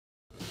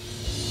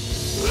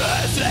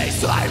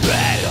Merseyside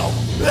Metal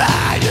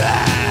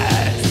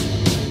Madness.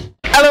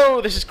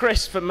 Hello, this is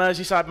Chris from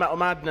Merseyside Metal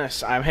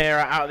Madness. I'm here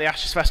at Out of the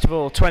Ashes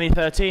Festival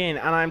 2013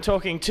 and I'm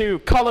talking to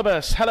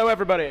Collibus. Hello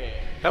everybody.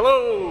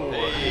 Hello.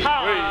 Hey.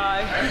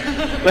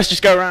 Hi. Let's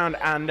just go around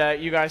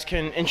and you guys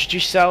can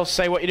introduce yourselves,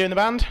 say what you do in the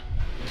band.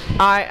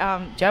 I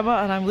am Gemma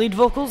and I'm lead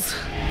vocals.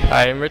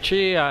 I am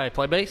Richie, I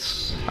play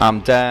bass. I'm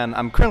Dan,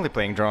 I'm currently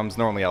playing drums,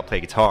 normally I'll play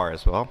guitar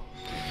as well.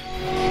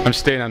 I'm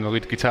Steen, I'm the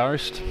lead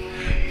guitarist.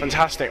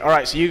 Fantastic.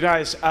 Alright, so you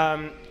guys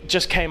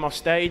just came off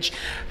stage.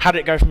 How did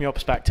it go from your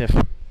perspective?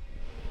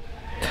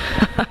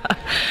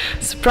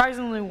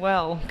 Surprisingly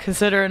well,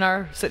 considering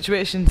our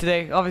situation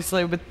today.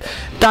 Obviously, with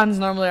Dan's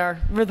normally our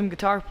rhythm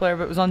guitar player,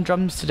 but was on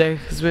drums today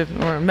because we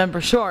were a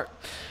member short.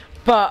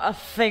 But I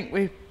think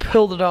we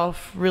pulled it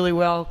off really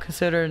well,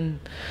 considering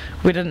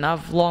we didn't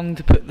have long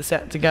to put the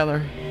set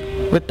together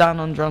with Dan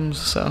on drums,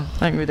 so I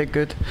think we did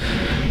good.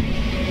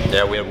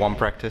 Yeah, we had one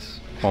practice,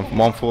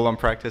 one full-on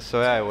practice,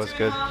 so yeah, it was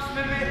good.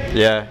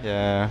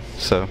 Yeah,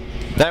 so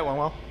that went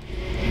well.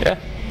 Yeah.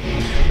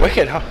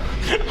 Wicked, huh?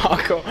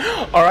 Hardcore.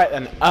 Alright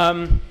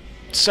then,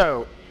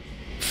 so,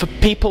 for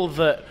people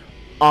that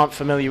aren't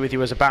familiar with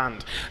you as a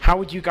band, how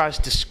would you guys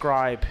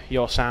describe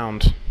your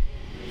sound?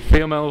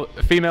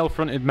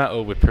 Female-fronted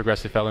metal with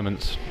progressive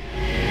elements.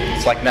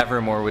 It's like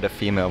Nevermore with a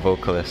female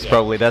vocalist.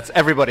 Probably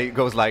everybody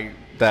goes like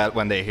that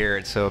when they hear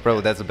it, so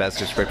probably that's the best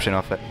description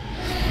of it.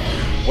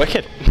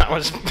 Wicked. That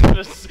was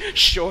the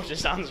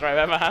shortest answer I've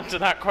ever had to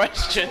that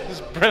question.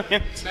 It's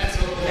brilliant. It's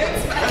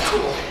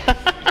metal.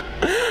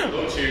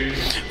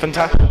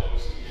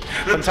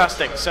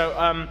 Fantastic.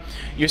 So,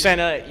 you were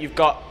saying you've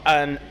got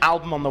an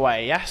album on the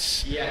way,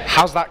 yes? Yeah.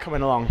 How's that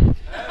coming along?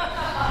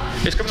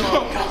 It's coming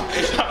along.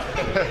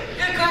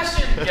 Good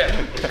question.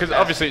 Yeah, because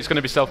obviously it's going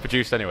to be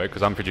self-produced anyway,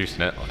 because I'm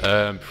producing it.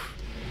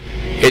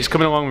 It's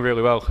coming along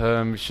really well.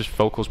 It's just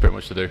vocals pretty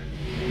much to do.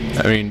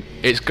 I mean,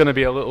 it's going to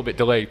be a little bit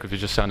delayed because we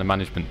just signed a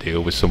management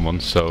deal with someone,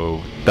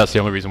 so that's the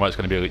only reason why it's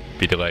going to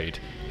be delayed.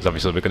 Because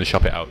obviously we're going to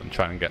shop it out and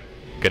try and get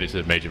it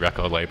to the major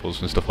record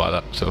labels and stuff like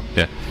that. So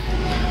yeah.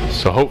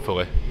 So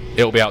hopefully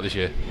it'll be out this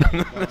year.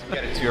 To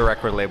get it to your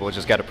record label,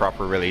 just get a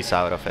proper release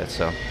out of it.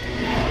 So.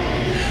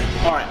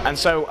 All right, and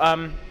so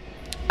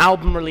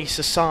album release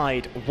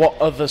aside, what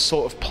other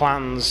sort of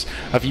plans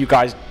have you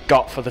guys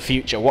got for the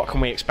future? What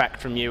can we expect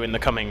from you in the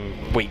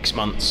coming weeks,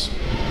 months?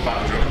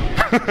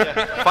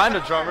 Find a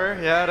drummer,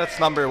 yeah,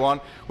 that's number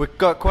one. We've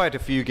got quite a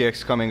few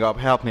gigs coming up.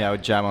 Help me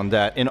out, Jam, on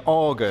that. In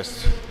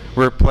August,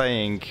 we're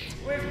playing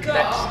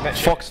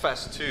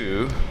Foxfest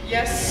 2.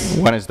 Yes.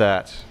 When is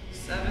that?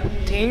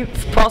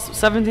 17th, possibly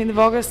 17th of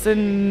August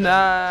in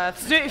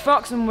Snooty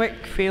Fox in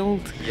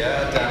Wakefield.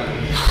 Yeah,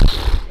 down.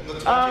 The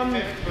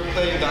 25th, we're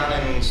playing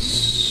down in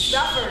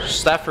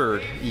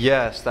Stafford.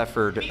 Yeah,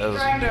 Stafford. Beat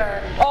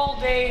grinder, all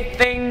day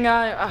thing.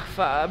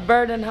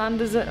 Bird in hand,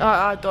 is it?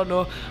 I don't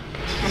know.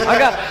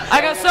 I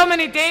got so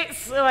many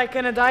dates like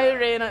in a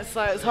diary, and it's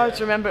hard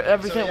to remember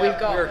everything we've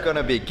got. We're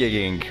gonna be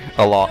gigging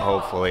a lot,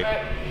 hopefully.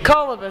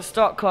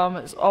 Collibus.com,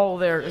 it's all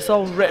there. It's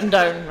all written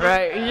down,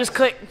 right? You just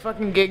click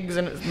fucking gigs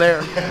and it's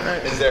there.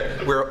 Right? It's there.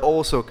 We're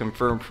also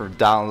confirmed for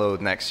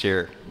download next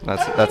year.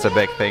 That's a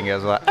big thing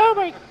as well. Oh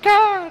my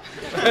god!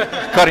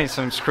 Cutting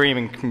some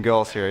screaming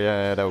girls here.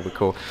 Yeah, that would be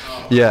cool.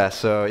 Yeah,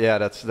 so yeah,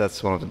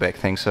 that's one of the big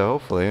things. So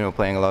hopefully,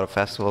 playing a lot of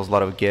festivals, a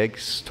lot of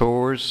gigs,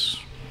 tours,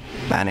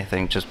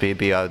 anything. Just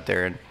be out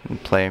there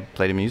and play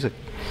the music.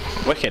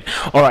 Wicked.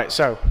 All right.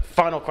 So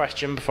final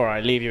question before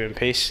I leave you in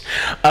peace.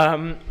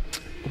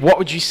 What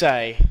would you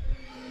say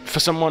for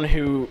someone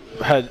who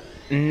had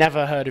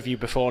never heard of you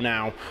before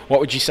now? What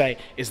would you say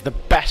is the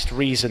best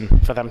reason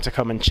for them to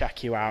come and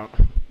check you out?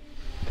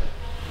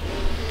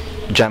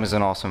 Jam is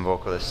an awesome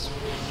vocalist.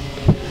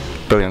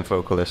 Brilliant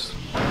vocalist.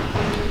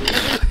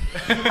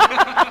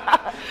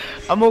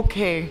 I'm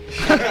okay.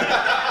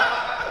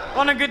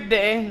 On a good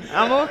day,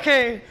 I'm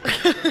okay.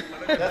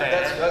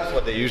 That's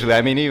what they usually.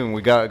 I mean, even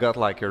we got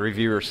like a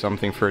review or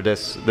something for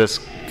this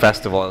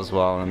festival as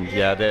well, and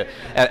yeah,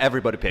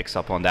 everybody picks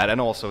up on that, and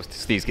also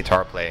Steve's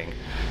guitar playing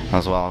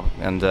as well,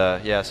 and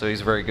yeah, so he's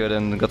very good,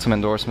 and got some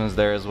endorsements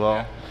there as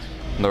well.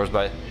 Endorsed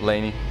by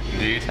Laney.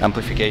 Indeed.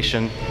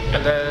 Amplification.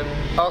 And then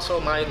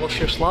also my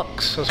luscious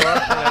locks as well.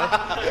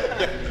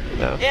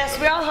 Yeah. Yes,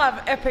 we all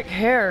have epic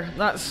hair.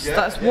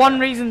 That's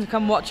one reason to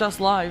come watch us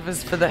live,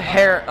 is for the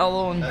hair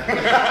alone.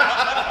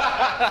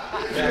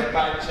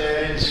 Hairline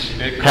change.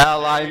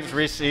 Hairlines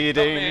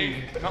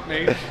receding. Not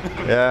me.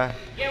 Yeah.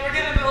 Yeah, we're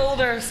getting a bit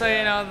older, so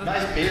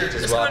Nice beards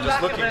as well.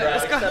 Just looking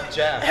around, except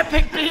Jam.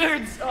 Epic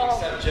beards. Oh.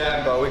 Except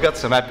Jam, but we got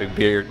some epic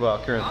beard. Well,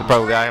 currently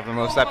probably I have the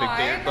most epic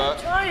beard,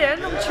 but I'm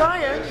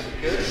trying.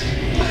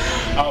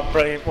 Oh,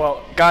 brilliant.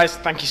 Well, guys,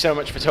 thank you so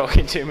much for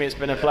talking to me. It's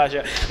been a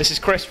pleasure. This is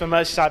Chris from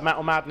Merseyside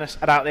Metal Madness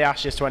at Out the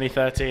Ashes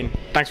 2013.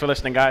 Thanks for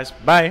listening, guys.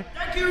 Bye.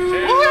 Thank you.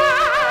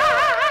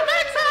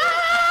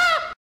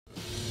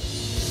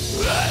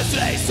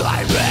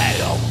 Merseyside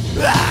Metal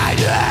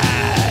Madness.